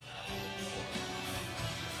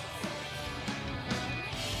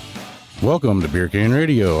Welcome to Beer Can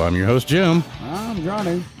Radio. I'm your host, Jim. I'm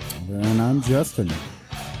Johnny. And I'm Justin.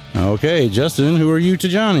 Okay, Justin, who are you to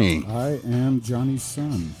Johnny? I am Johnny's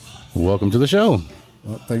son. Welcome to the show.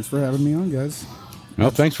 Well, thanks for having me on, guys.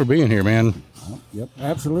 Well, thanks for being here, man. Yep,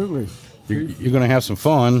 absolutely. You're going to have some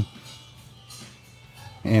fun.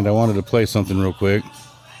 And I wanted to play something real quick.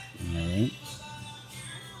 All right.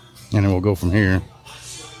 And then we'll go from here.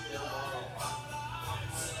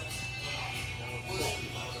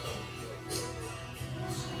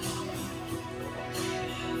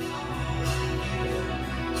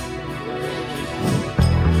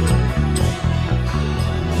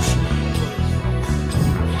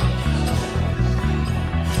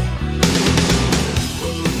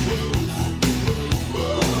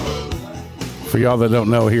 For y'all that don't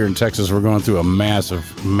know, here in Texas, we're going through a massive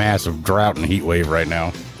drought and heat wave right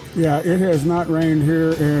now. Yeah, it has not rained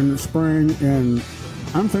here in spring in,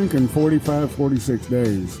 I'm thinking 45, 46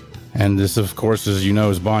 days. And this, of course, as you know,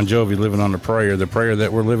 is Bon Jovi living on a prayer. The prayer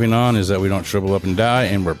that we're living on is that we don't shrivel up and die,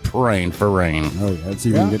 and we're praying for rain. Oh, yeah, it's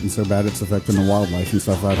even getting so bad it's affecting the wildlife and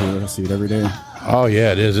stuff out here. I see it every day. Oh,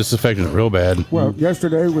 yeah, it is. It's affecting it real bad. Well,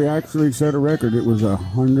 yesterday we actually set a record. It was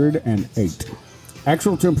 108.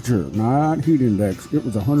 Actual temperature, not heat index. It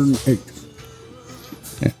was 108.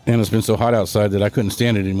 And it's been so hot outside that I couldn't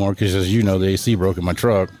stand it anymore because, as you know, the AC broke in my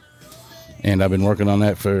truck. And I've been working on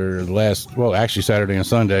that for the last, actually Saturday and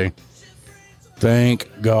Sunday. Thank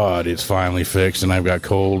God it's finally fixed, and I've got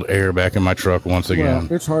cold air back in my truck once again.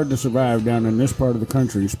 Well, it's hard to survive down in this part of the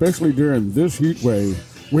country, especially during this heat wave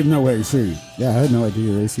with no AC. Yeah, I had no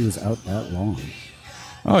idea your AC was out that long.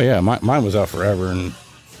 Oh, yeah, mine was out forever, and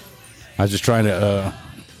I was just trying to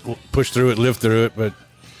push through it, live through it, but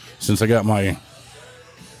since I got one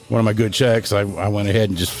of my good checks, I went ahead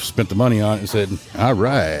and just spent the money on it and said, all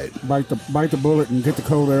right. Bite the bullet and get the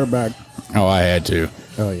cold air back. Oh, I had to.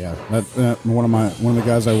 Oh, yeah. One of the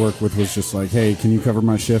guys I work with was just like, hey, can you cover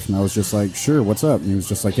my shift? And I was just like, sure, what's up? And he was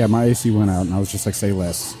just like, yeah, my AC went out. And I was just like, say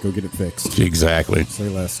less. Go get it fixed. Exactly. Say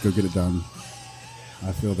less. Go get it done.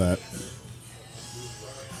 I feel that.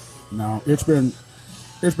 No, it's been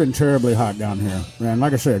terribly hot down here. Man,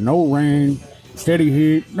 like I said, no rain, steady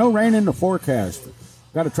heat, no rain in the forecast.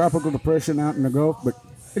 Got a tropical depression out in the Gulf, but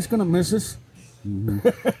it's going to miss us. Mm-hmm.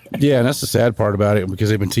 Yeah, and that's the sad part about it, because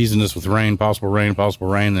they've been teasing us with possible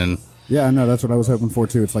rain, and... Yeah, I know, that's what I was hoping for,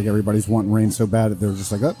 too. It's like everybody's wanting rain so bad that they're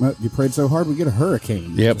just like, oh, you prayed so hard, we get a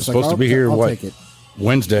hurricane. Yep, it's supposed to be here,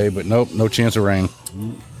 Wednesday, but nope, no chance of rain.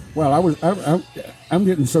 Well, I'm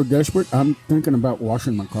getting so desperate, I'm thinking about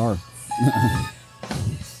washing my car.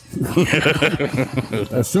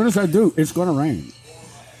 As soon as I do, it's going to rain.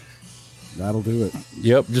 That'll do it.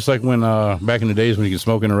 Yep, just like when back in the days when you could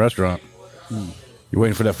smoke in a restaurant. You're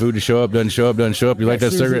waiting for that food to show up, doesn't show up. You light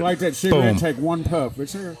that cigarette. You light that cigarette, boom. Take one puff.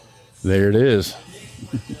 It's here. There it is.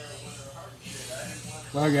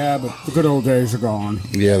 Well, yeah, but the good old days are gone.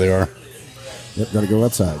 Yeah, they are. Yep, got to go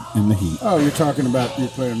outside in the heat. Oh, you're playing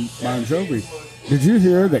Bon Jovi. Did you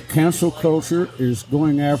hear that cancel culture is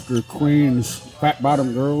going after Queen's fat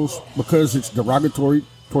bottom girls because it's derogatory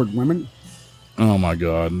toward women? Oh, my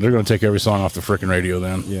God. They're going to take every song off the frickin' radio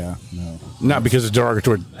then. Yeah, no. Not because it's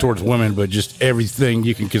derogatory towards women, but just everything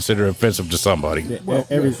you can consider offensive to somebody.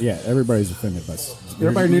 Yeah, everybody's offended by us.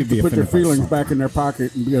 Everybody needs to put their feelings back in their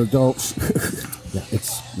pocket and be adults.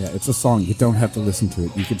 It's a song. You don't have to listen to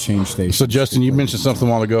it. You could change stations. So, Justin, you mentioned something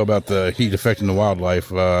a while ago about the heat affecting the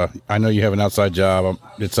wildlife. I know you have an outside job.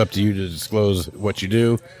 It's up to you to disclose what you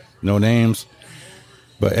do. No names.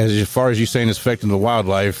 But as far as you saying it's affecting the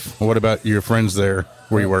wildlife, what about your friends there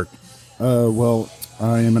where you work? Well,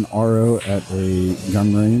 I am an RO at a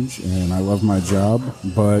gun range, and I love my job.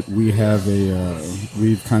 But we have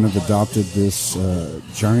we've kind of adopted this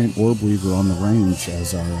giant orb weaver on the range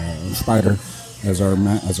as our spider, as our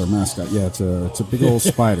mascot. Yeah, it's a big old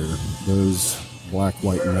spider. Those black,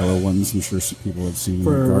 white, and yellow ones. I'm sure some people have seen.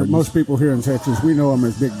 For most people here in Texas, we know them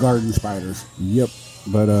as big garden spiders. Yep.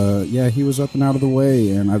 But, he was up and out of the way,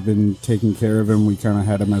 and I've been taking care of him. We kind of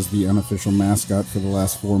had him as the unofficial mascot for the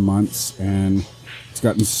last 4 months, and it's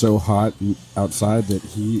gotten so hot outside that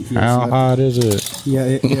he How hot is it?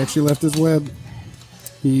 Yeah, he actually left his web.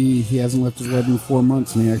 He hasn't left his web in 4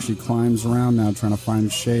 months, and he actually climbs around now trying to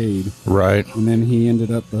find shade. Right. And then he ended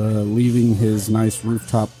up leaving his nice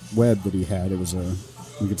rooftop web that he had.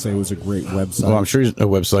 You could say it was a great website. Well, I'm sure it's a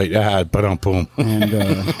website. Boom.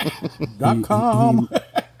 And .com.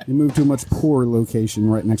 He moved to a much poorer location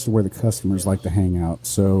right next to where the customers like to hang out.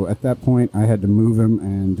 So at that point, I had to move him.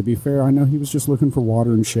 And to be fair, I know he was just looking for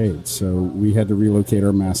water and shade. So we had to relocate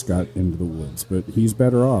our mascot into the woods. But he's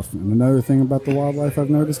better off. And another thing about the wildlife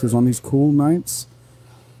I've noticed is on these cool nights,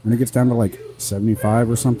 when it gets down to like 75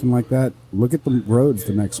 or something like that, look at the roads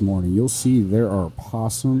the next morning. You'll see there are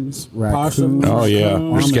possums, raccoons. Oh yeah,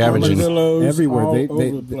 they're scavenging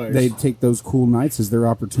everywhere. They take those cool nights as their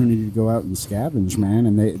opportunity to go out and scavenge, man,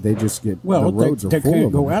 and they just get the roads are full of them. They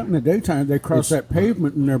can't go out in the daytime. They cross that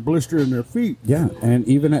pavement and they're blistering their feet. Yeah, and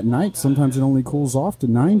even at night, sometimes it only cools off to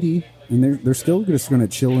 90. And they're still just going to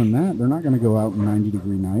chill in that. They're not going to go out in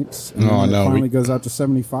 90-degree nights. And when it finally goes out to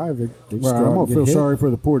 75, they just I'm going to feel hit. sorry for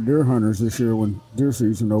the poor deer hunters this year when deer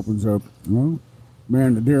season opens up. Well,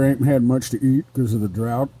 man, the deer ain't had much to eat because of the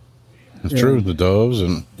drought. That's true. The doves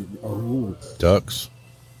and ducks.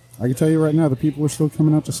 I can tell you right now, the people are still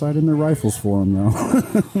coming out to sight in their rifles for them, though.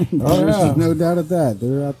 There's no doubt of that.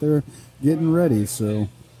 They're out there getting ready, so.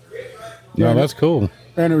 Yeah, that's cool.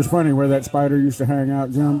 And it was funny where that spider used to hang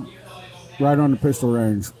out, Jim. Right on the pistol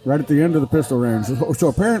range, right at the end of the pistol range. So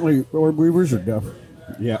apparently, orb weavers are deaf.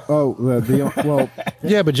 Yeah. Oh, well.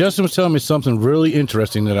 Yeah, but Justin was telling me something really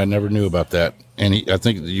interesting that I never knew about that, and I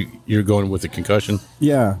think you're going with the concussion.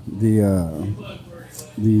 Yeah. He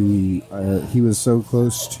was so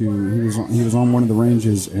close to. He was on one of the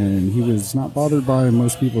ranges, and he was not bothered by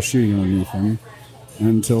most people shooting underneath him.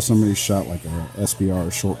 Until somebody shot like a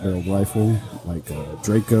SBR, short-barreled rifle, like a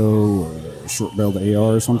Draco or a short-barreled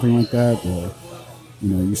AR or something like that.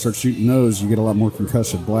 You start shooting those, you get a lot more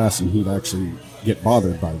concussive blasts, and he'd actually get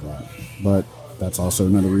bothered by that. But that's also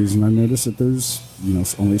another reason I noticed that there's,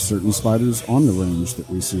 only certain spiders on the range that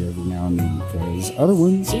we see every now and then, because other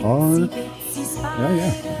ones are,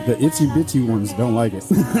 the itsy-bitsy ones don't like it.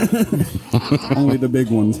 Only the big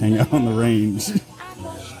ones hang out on the range.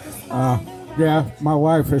 Yeah, my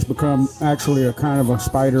wife has become actually a kind of a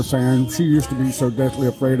spider fan. She used to be so deathly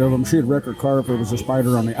afraid of them. She'd wreck her car if there was a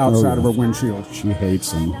spider on the outside of her windshield. She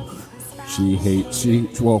hates them. Hated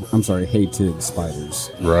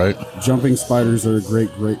spiders. Right. Jumping spiders are a great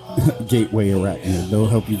gateway arachnid. They'll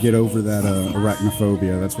help you get over that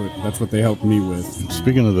arachnophobia. That's what they helped me with.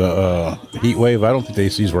 Speaking of the heat wave, I don't think the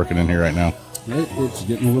AC's working in here right now. It's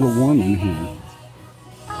getting a little warm in here.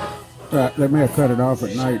 They may have cut it off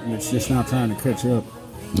at night, and it's just now trying to catch up.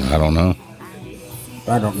 I don't know.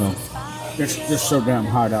 It's just so damn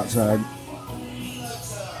hot outside.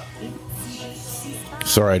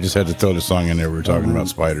 Sorry, I just had to throw the song in there. We were talking about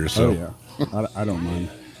spiders. So. Oh, yeah. I don't mind.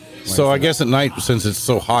 So I guess at night, since it's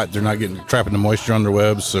so hot, they're not trapping the moisture on their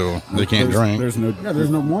webs, so they can't drink. There's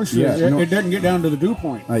no moisture. Yeah, it doesn't get down to the dew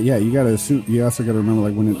point. You also got to remember,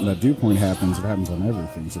 like when that dew point happens, it happens on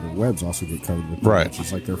everything. So the webs also get covered with dew, which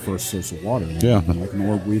is like their first source of water. Right? Yeah, like an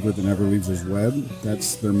orb weaver that never leaves his web,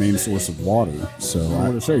 that's their main source of water. So I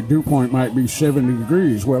would say dew point might be 70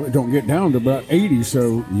 degrees. Well, it don't get down to about 80.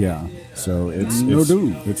 So yeah, so it's no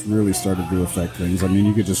dew. It's really started to affect things. I mean,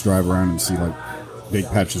 you could just drive around and see like big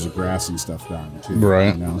patches of grass and stuff down too.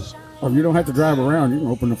 Right. Or you don't have to drive around. You can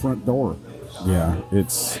open the front door. Yeah,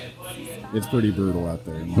 it's pretty brutal out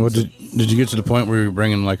there. Well, did you get to the point where you were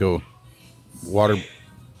bringing like a water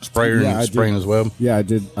sprayer and spraying his web? Yeah, I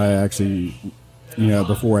did. I actually,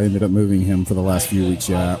 before I ended up moving him for the last few weeks,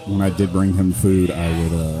 when I did bring him food, I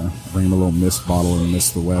would bring him a little mist bottle and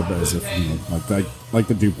mist the web as if, like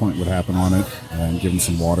the dew point would happen on it, and give him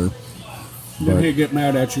some water. Then he'd get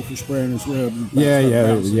mad at you for spraying his web.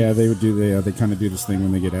 Yeah. They would do. They kind of do this thing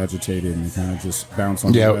when they get agitated, and they kind of just bounce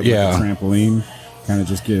on the web like a trampoline. Kind of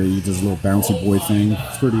just get this little bouncy boy thing.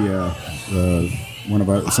 It's pretty.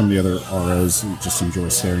 Some of the other ROs just enjoy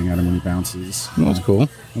staring at him when he bounces. Oh, that's cool.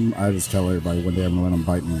 I just tell everybody one day I'm gonna let him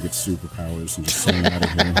bite me and get superpowers and just send him out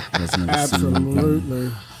of here.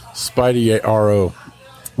 Absolutely. Spidey RO.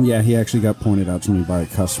 Yeah, he actually got pointed out to me by a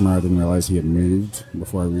customer. I didn't realize he had moved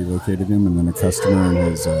before I relocated him. And then a customer,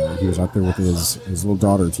 and he was out there with his little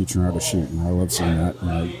daughter teaching her how to shoot. And I love seeing that.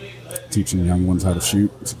 Teaching young ones how to shoot.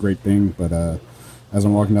 It's a great thing. But as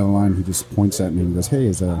I'm walking down the line, he just points at me and goes, "Hey,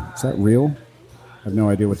 is that real?" I have no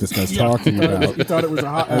idea what this guy's talking about. You thought it was a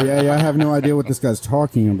hot... I have no idea what this guy's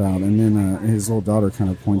talking about. And then his little daughter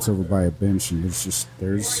kind of points over by a bench, and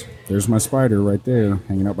there's my spider right there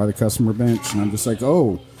hanging out by the customer bench. And I'm just like,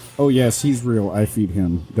 oh yes, he's real. I feed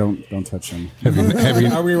him. Don't touch him.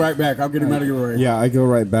 I'll be right back. I'll get him out of your way. Yeah, I go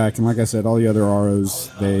right back. And like I said, all the other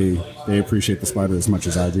ROs, they appreciate the spider as much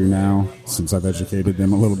as I do now, since I've educated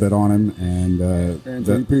them a little bit on him. And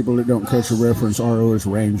the people that don't catch a reference, RO is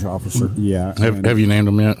range officer. Yeah. Have you named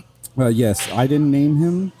him yet? Yes, I didn't name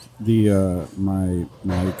him. My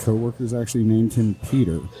coworkers actually named him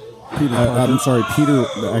Peter. I'm sorry, Peter.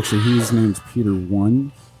 Actually, he's named Peter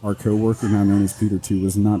 1. our coworker, now known as Peter 2,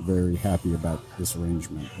 was not very happy about this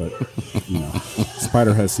arrangement. But,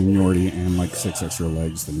 Spider has seniority and like 6 extra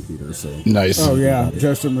legs than Peter, so. Nice. Oh, yeah.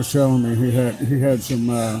 Justin was showing me he had some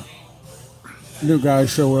new guys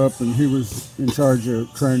show up, and he was in charge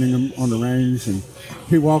of training them on the range. And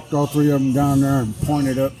he walked all 3 of them down there and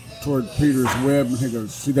pointed up toward Peter's web, and he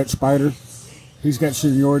goes, "See that spider? He's got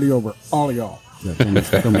seniority over all of y'all." Yeah, don't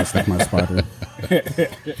mess with my spider.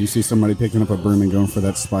 If you see somebody picking up a broom and going for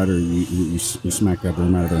that spider, you smack that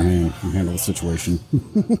broom out of their hand and handle the situation.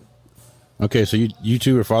 Okay, so you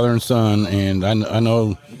two are father and son, and I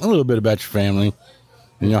know a little bit about your family,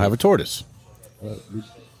 and y'all have a tortoise.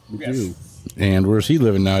 We do. And where's he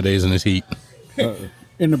living nowadays in this heat?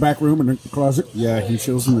 In the back room in the closet. Yeah, he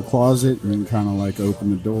chills in the closet and kind of like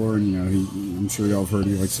open the door, and I'm sure y'all have heard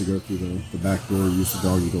he likes to go through the back door, use the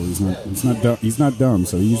doggy door. He's not dumb,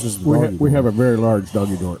 so he uses the doggy door. We have a very large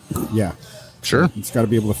doggy door. Yeah, Sure. it's got to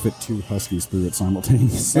be able to fit 2 huskies through it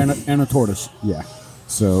simultaneously. And a tortoise. Yeah.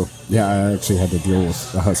 So yeah, I actually had to deal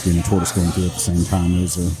with a husky and a tortoise going through at the same time. It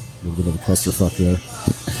was a little bit of a clusterfuck there,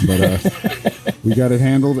 but we got it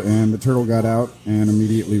handled, and the turtle got out and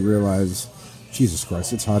immediately realized, Jesus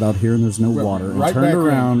Christ, it's hot out here and there's no water. And right turned back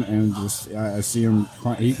around and just, I see him,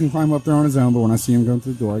 he can climb up there on his own, but when I see him going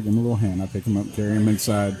through the door, I give him a little hand. I pick him up, carry him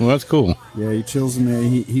inside. Well, that's cool. Yeah, he chills in there.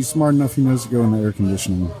 He's smart enough, he knows to go in the air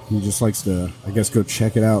conditioning. He just likes to, I guess, go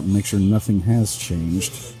check it out and make sure nothing has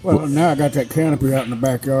changed. Well, now I got that canopy out in the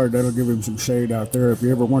backyard. That'll give him some shade out there if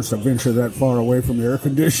he ever wants to venture that far away from the air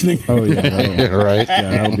conditioning. Oh, yeah. Right.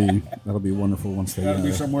 Yeah, that'll be wonderful once they That'll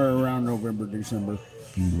be somewhere around November, December.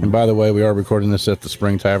 And by the way, we are recording this at the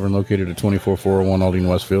Spring Tavern, located at 24401 Aldine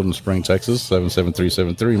Westfield in Spring, Texas,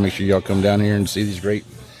 77373. Make sure y'all come down here and see these great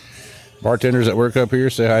bartenders that work up here.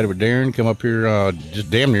 Say hi to Darren. Come up here just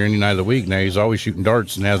damn near any night of the week now. He's always shooting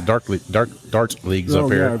darts and has darts leagues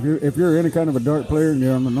up here. Yeah, if you're any kind of a dart player and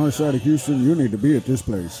you're on the north side of Houston, you need to be at this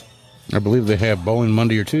place. I believe they have bowling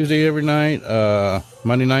Monday or Tuesday every night,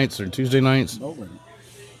 Monday nights or Tuesday nights.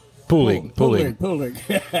 Pool league.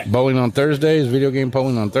 Bowling on Thursdays, video game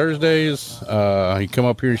polling on Thursdays. You come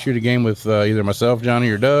up here and shoot a game with either myself, Johnny,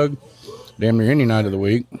 or Doug. Damn near any night of the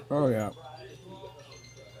week. Oh, yeah.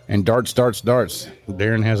 And darts.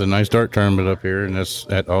 Darren has a nice dart tournament up here, and that's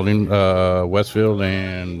at Aldine, Westfield,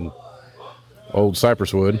 and Old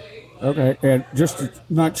Cypresswood. Okay, and just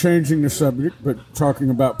not changing the subject, but talking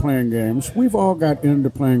about playing games, we've all got into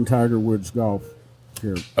playing Tiger Woods golf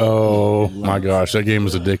here. Oh, my gosh, that game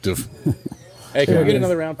is addictive. Hey, can we get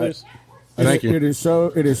another round, please? Thank you. It is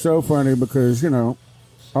so funny because, all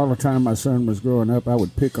the time my son was growing up, I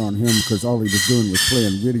would pick on him because all he was doing was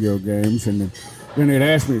playing video games. And then he'd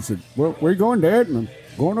ask me, he said, "Well, where you going, Dad?" And I'm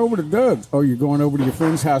going over to Doug's. "Oh, you're going over to your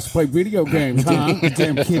friend's house to play video games, huh?" You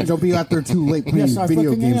damn kids, don't be out there too late playing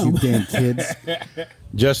video games, you damn kids.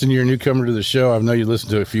 Justin, you're a newcomer to the show. I know you listened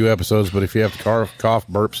to a few episodes, but if you have to cough,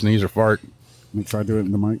 burp, sneeze, or fart, Let me try to do it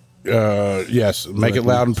in the mic. yes, make it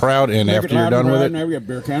loud and proud, and Make after it you're loud done and with proud, it, now we have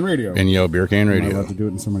Beer Can Radio. and yell Beer Can Am I Radio. allowed to do it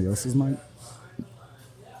in somebody else's mic?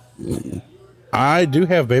 I do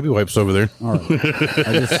have baby wipes over there. All right.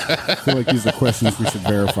 I just feel like these are questions we should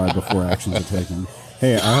verify before actions are taken.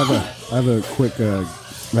 Hey, I have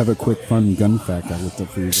a quick fun gun fact I looked up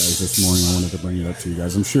for you guys this morning. I wanted to bring it up to you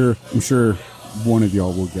guys. I'm sure one of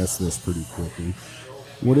y'all will guess this pretty quickly.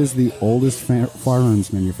 What is the oldest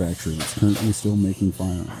firearms manufacturer that's currently still making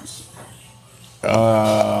firearms?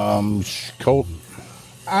 Colt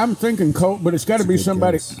I'm thinking Colt, but it's got to be good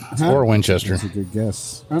somebody. guess. Huh? or Winchester. That's a good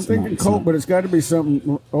guess. I'm It's thinking not- Colt, but it's got to be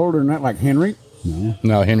something older than that, like Henry.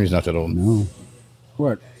 No, Henry's not that old. No,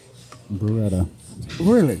 What? Beretta.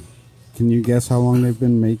 Really? Can you guess how long they've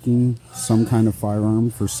been making some kind of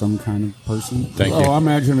firearm for some kind of person? Thank you. I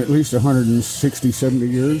imagine at least 160, 70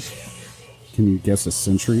 years. Can you guess a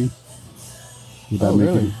century? Would that Oh, make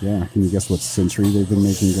really? it? Yeah. Can you guess what century they've been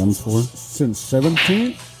making guns for? Since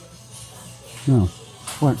 17? No.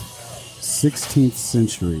 What? 16th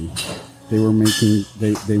century. They were making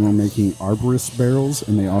arbalist barrels,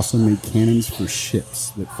 and they also made cannons for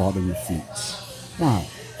ships that fought in the fleets. Wow.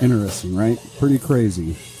 Interesting, right? Pretty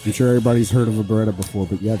crazy. I'm sure everybody's heard of a Beretta before,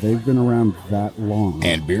 but yeah, they've been around that long.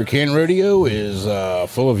 And Beer Can Radio is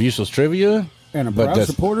full of useless trivia. And a But proud that's-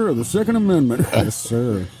 supporter of the Second Amendment. Yes,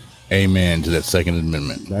 sir. Amen to that Second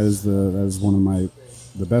Amendment. That is one of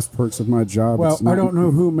the best perks of my job. Well, It's not- I don't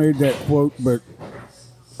know who made that quote, but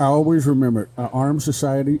I always remember, an armed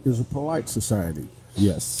society is a polite society.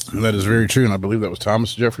 Yes. That is very true, and I believe that was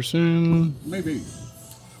Thomas Jefferson. Maybe.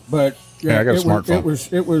 But Yeah, I got a it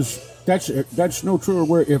smartphone. Was that's no truer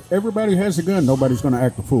word. If everybody has a gun, nobody's going to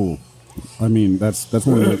act a fool. I mean, that's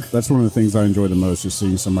one of the things I enjoy the most, is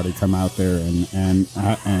seeing somebody come out there and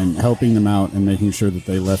helping them out and making sure that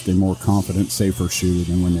they left a more confident, safer shooter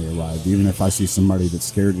than when they arrived. Even if I see somebody that's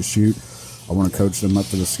scared to shoot, I want to coach them up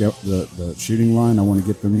to the shooting line. I want to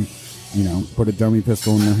get them, put a dummy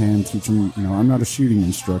pistol in their hand, teach them. I'm not a shooting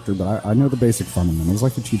instructor, but I know the basic fundamentals. I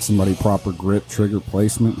can teach somebody proper grip, trigger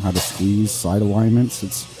placement, how to squeeze, sight alignments.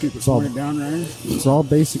 It's all downrange. It's all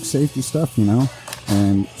basic safety stuff,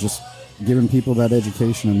 and just giving people that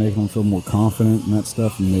education and making them feel more confident and that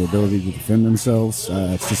stuff, and the ability to defend themselves.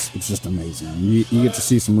 It's just amazing. You get to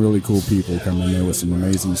see some really cool people come in there with some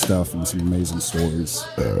amazing stuff and some amazing stories.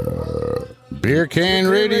 Beer Can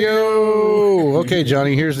Radio. Okay,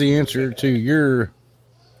 Johnny, here's the answer to your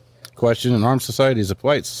question. An armed society is a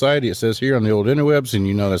polite society. It says here on the old interwebs,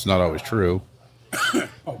 and that's not always true.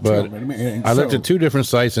 But I looked at two different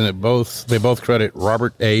sites, and they both credit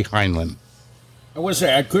Robert A. Heinlein. I would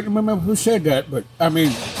say I couldn't remember who said that, but I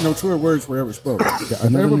mean, no truer words were ever spoken.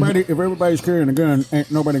 If everybody's carrying a gun,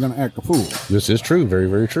 ain't nobody going to act a fool. This is true, very,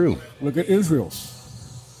 very true. Look at Israel.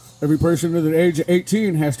 Every person under the age of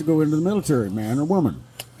 18 has to go into the military, man or woman.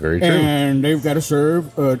 Very true. And they've got to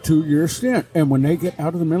serve a 2-year stint. And when they get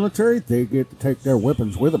out of the military, they get to take their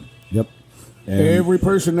weapons with them. Yep. And every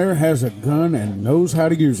person there has a gun and knows how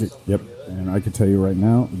to use it. Yep. And I can tell you right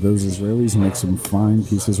now, those Israelis make some fine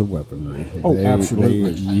pieces of weaponry.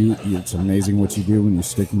 Absolutely. It's amazing what you do when you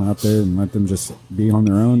stick them out there and let them just be on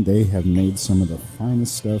their own. They have made some of the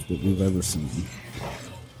finest stuff that we've ever seen.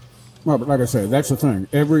 Well, but like I said, that's the thing.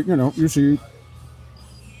 You see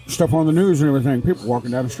stuff on the news and everything. People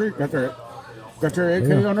walking down the street got their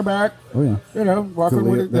AK on their back. Oh yeah. Walking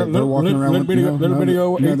with a little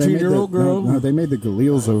video 18-year-old girl. No, they made the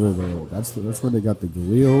Galils over there. That's where they got the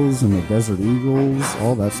Galils and the Desert Eagles,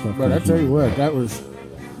 all that stuff. But I tell you what,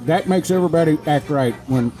 that makes everybody act right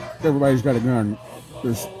when everybody's got a gun.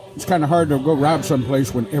 It's kind of hard to go rob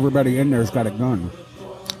someplace when everybody in there's got a gun.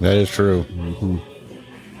 That is true. Mm-hmm.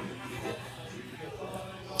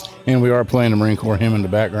 And we are playing the Marine Corps hymn in the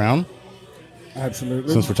background.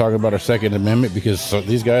 Absolutely. Since we're talking about our Second Amendment, because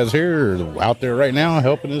these guys here are out there right now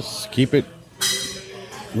helping us keep it.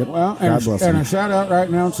 Yep. Well, and a shout out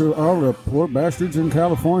right now to all the poor bastards in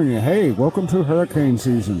California. Hey, welcome to hurricane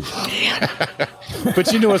season.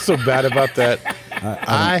 But you know what's so bad about that?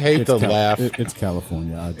 I hate to laugh. It's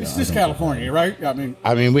California. It's just California, right?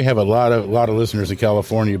 I mean, we have a lot of listeners in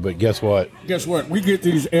California, but guess what? We get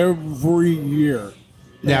these every year.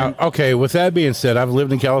 Now, okay, with that being said, I've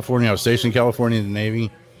lived in California. I was stationed in California in the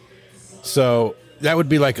Navy. So that would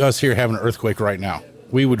be like us here having an earthquake right now.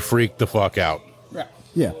 We would freak the fuck out.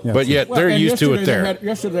 Yeah. But yet they're used to it there.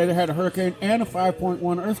 Yesterday they had a hurricane and a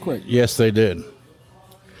 5.1 earthquake. Yes, they did.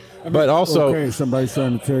 But also... Okay, somebody's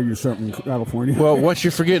trying to tell you something in California. Well, what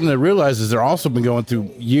you're forgetting to realize is they're also been going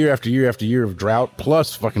through year after year after year of drought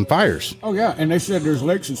plus fucking fires. Oh, yeah. And they said there's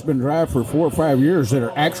lakes that's been dry for 4 or 5 years that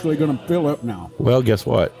are actually going to fill up now. Well, guess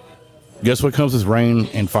what? Guess what comes with rain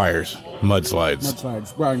and fires?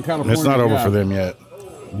 Mudslides. Well, in California, it's not over for them yet.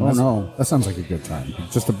 Oh, no. That sounds like a good time.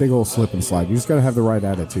 Just a big old slip and slide. You just got to have the right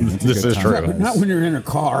attitude. This is true. Yeah, but not when you're in a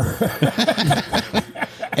car.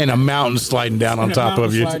 And a mountain sliding down on top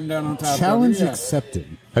of you. Challenge accepted.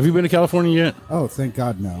 Have you been to California yet? Oh, thank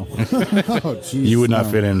God, no. Oh, geez, you would not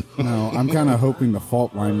fit in. No, I'm kind of hoping the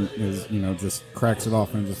fault line is, just cracks it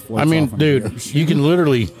off and just floats off. I mean, dude, you can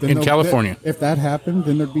literally, in California. If that happened,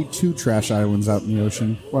 then there'd be 2 trash islands out in the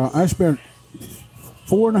ocean. Well, I spent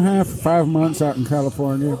 4.5, 5 months out in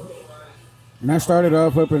California. And I started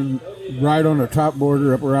off right on the top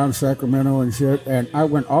border up around Sacramento and shit. And I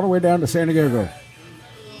went all the way down to San Diego.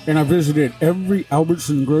 And I visited every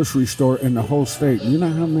Albertson grocery store in the whole state. You know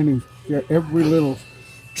how many? Yeah, every little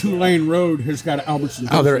 2-lane road has got an Albertson.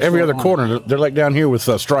 Oh, they're every other corner. They're like down here with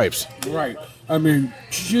stripes. Right. I mean,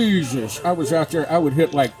 Jesus. I was out there. I would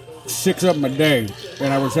hit like 6 of them a day,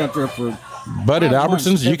 and I was out there for. But at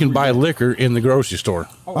Albertsons, you can buy liquor in the grocery store.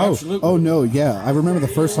 Oh, absolutely. Oh, no, yeah. I remember the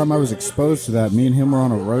first time I was exposed to that. Me and him were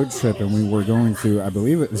on a road trip, and we were going through, I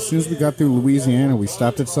believe, as soon as we got through Louisiana, we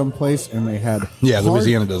stopped at some place, and they had... Yeah,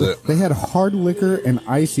 Louisiana does it. They had hard liquor and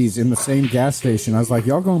ices in the same gas station. I was like,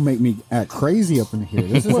 y'all going to make me act crazy up in here.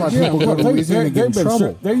 This is why people go to Louisiana and get in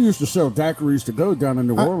trouble. They used to sell daiquiris to go down in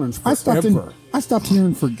New Orleans forever. I stopped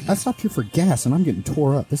here for gas, and I'm getting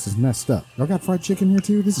tore up. This is messed up. Y'all got fried chicken here,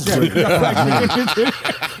 too? This is great.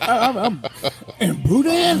 And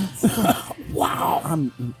Boudin? Wow.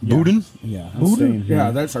 Boudin? Yeah. Boudin?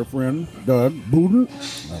 Yeah, that's our friend, Doug. Boudin?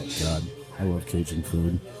 Oh, God. I love Cajun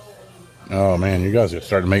food. Oh, man, you guys are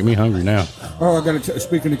starting to make me hungry now. Oh, I got to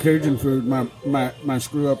speaking of Cajun food, my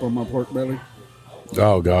screw up on my pork belly.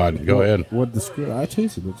 Oh God, go ahead. What the screw? I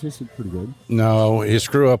tasted it. It tasted pretty good. No, his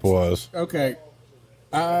screw up was. Okay.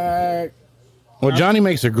 Well, Johnny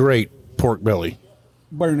makes a great pork belly.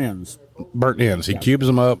 Burnt ends. Burnt ends. He cubes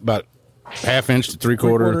them up about half-inch to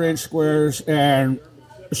three-quarter. 3/4 inch squares, and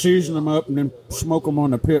season them up, and then smoke them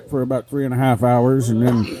on the pit for about 3.5 hours,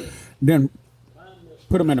 and then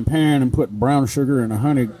put them in a pan and put brown sugar and a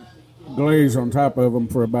honey glaze on top of them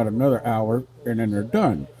for about another hour, and then they're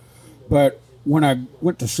done. But when I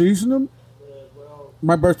went to season them,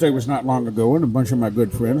 my birthday was not long ago, and a bunch of my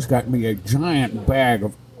good friends got me a giant bag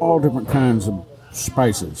of all different kinds of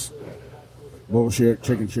spices. Bullshit,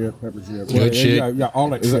 chicken shit, pepper shit. Good shit. Yeah, all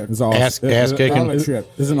that shit. It's awesome. Ass all kicking. that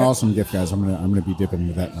shit. This is an awesome gift, guys. I'm gonna be dipping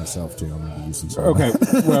into that myself too. I'm gonna be using some. Okay,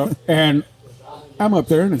 well, and I'm up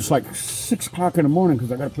there, and it's like 6 o'clock in the morning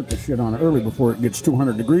because I got to put this shit on early before it gets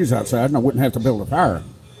 200 degrees outside, and I wouldn't have to build a fire.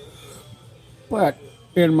 But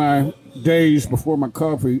in my days before my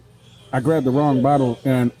coffee, I grabbed the wrong bottle,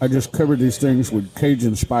 and I just covered these things with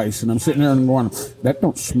Cajun spice, and I'm sitting there and going, that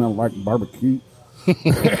don't smell like barbecue.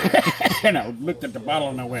 And I looked at the bottle,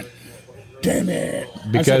 and I went, damn it.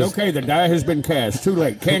 I said, okay, the die has been cast. Too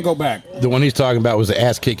late. Can't go back. The one he's talking about was the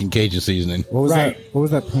ass-kicking Cajun seasoning. What was Right. that? What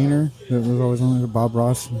was that painter that was always on there? Bob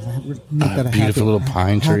Ross. Make that a Beautiful little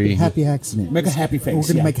pine tree. Happy accident. Make a happy face. We're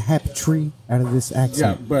gonna yeah. make a happy tree out of this Yeah,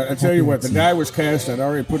 accident. but I tell you what, the die was cast. I'd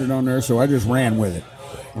already put it on there, so I just ran with it.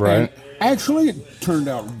 Right. And actually, it turned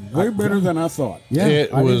out way better than I thought. Yeah,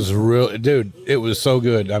 It was real, dude. It was so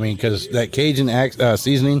good. I mean, because that Cajun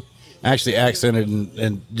seasoning actually accented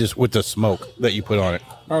and just with the smoke that you put on it.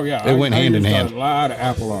 Oh yeah, It went hand in used hand. A lot of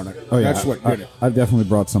apple on it. Oh yeah, That's what did it. I've definitely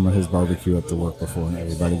brought some of his barbecue up to work before, and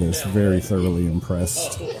everybody was very thoroughly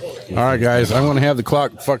impressed. All right, guys, I'm going to have the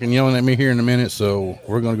clock fucking yelling at me here in a minute, so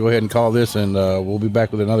we're going to go ahead and call this, and we'll be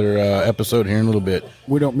back with another episode here in a little bit.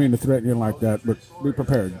 We don't mean to threaten you like that, but be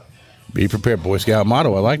prepared. Be prepared, Boy Scout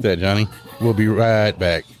motto. I like that, Johnny. We'll be right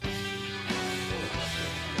back.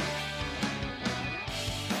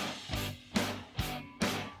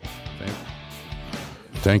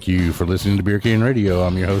 Thank you for listening to Beer Can Radio.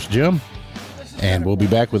 I'm your host, Jim, and we'll be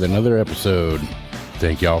back with another episode.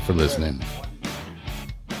 Thank y'all for listening.